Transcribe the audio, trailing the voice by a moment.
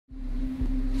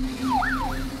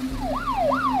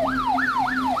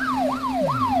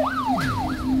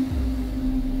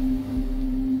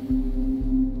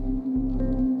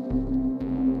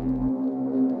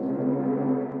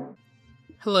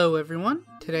Hello everyone,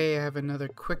 today I have another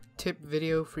quick tip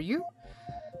video for you.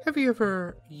 Have you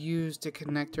ever used a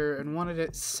connector and wanted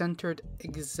it centered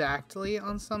exactly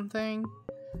on something?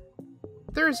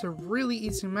 There is a really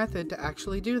easy method to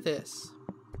actually do this.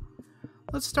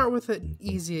 Let's start with an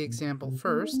easy example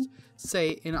first,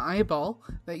 say an eyeball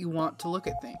that you want to look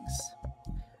at things.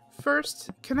 First,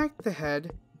 connect the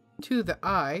head to the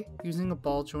eye using a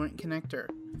ball joint connector.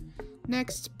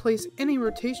 Next, place any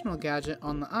rotational gadget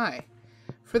on the eye.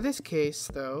 For this case,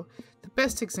 though, the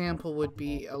best example would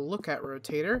be a look-at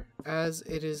rotator, as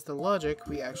it is the logic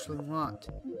we actually want.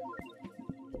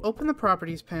 Open the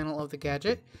properties panel of the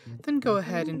gadget, then go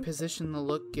ahead and position the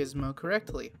look gizmo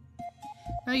correctly.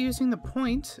 Now, using the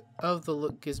point of the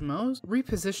look gizmos,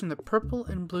 reposition the purple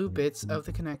and blue bits of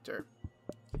the connector.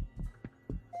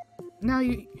 Now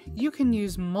you can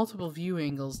use multiple view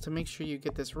angles to make sure you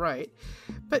get this right,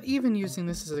 but even using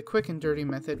this as a quick and dirty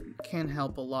method can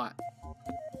help a lot.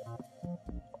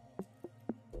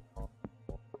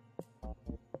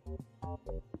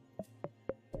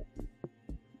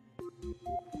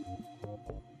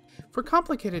 For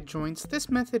complicated joints, this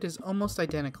method is almost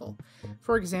identical.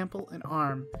 For example, an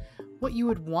arm. What you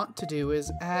would want to do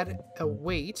is add a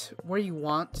weight where you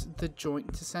want the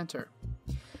joint to center.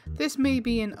 This may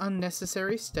be an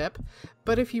unnecessary step,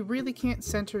 but if you really can't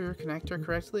center your connector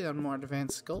correctly on more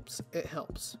advanced sculpts, it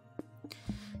helps.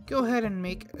 Go ahead and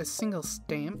make a single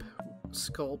stamp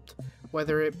sculpt,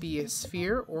 whether it be a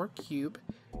sphere or cube,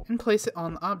 and place it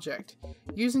on the object.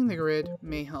 Using the grid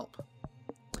may help.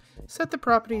 Set the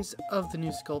properties of the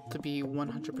new sculpt to be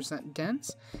 100%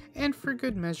 dense, and for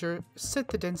good measure, set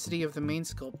the density of the main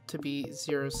sculpt to be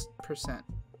 0%.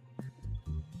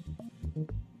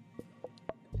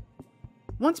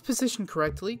 Once positioned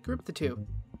correctly, group the two.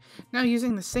 Now,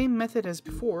 using the same method as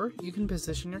before, you can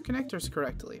position your connectors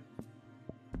correctly.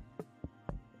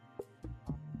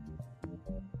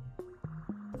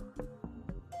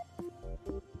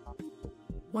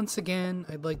 Once again,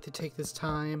 I'd like to take this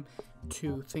time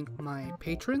to thank my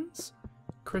patrons: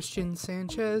 Christian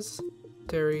Sanchez,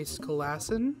 Darius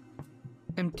Colasson,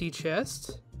 Empty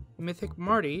Chest, Mythic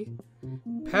Marty,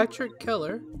 Patrick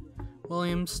Keller,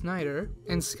 William Snyder,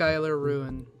 and Skylar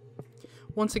Ruin.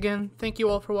 Once again, thank you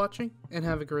all for watching, and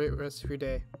have a great rest of your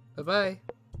day. Bye-bye!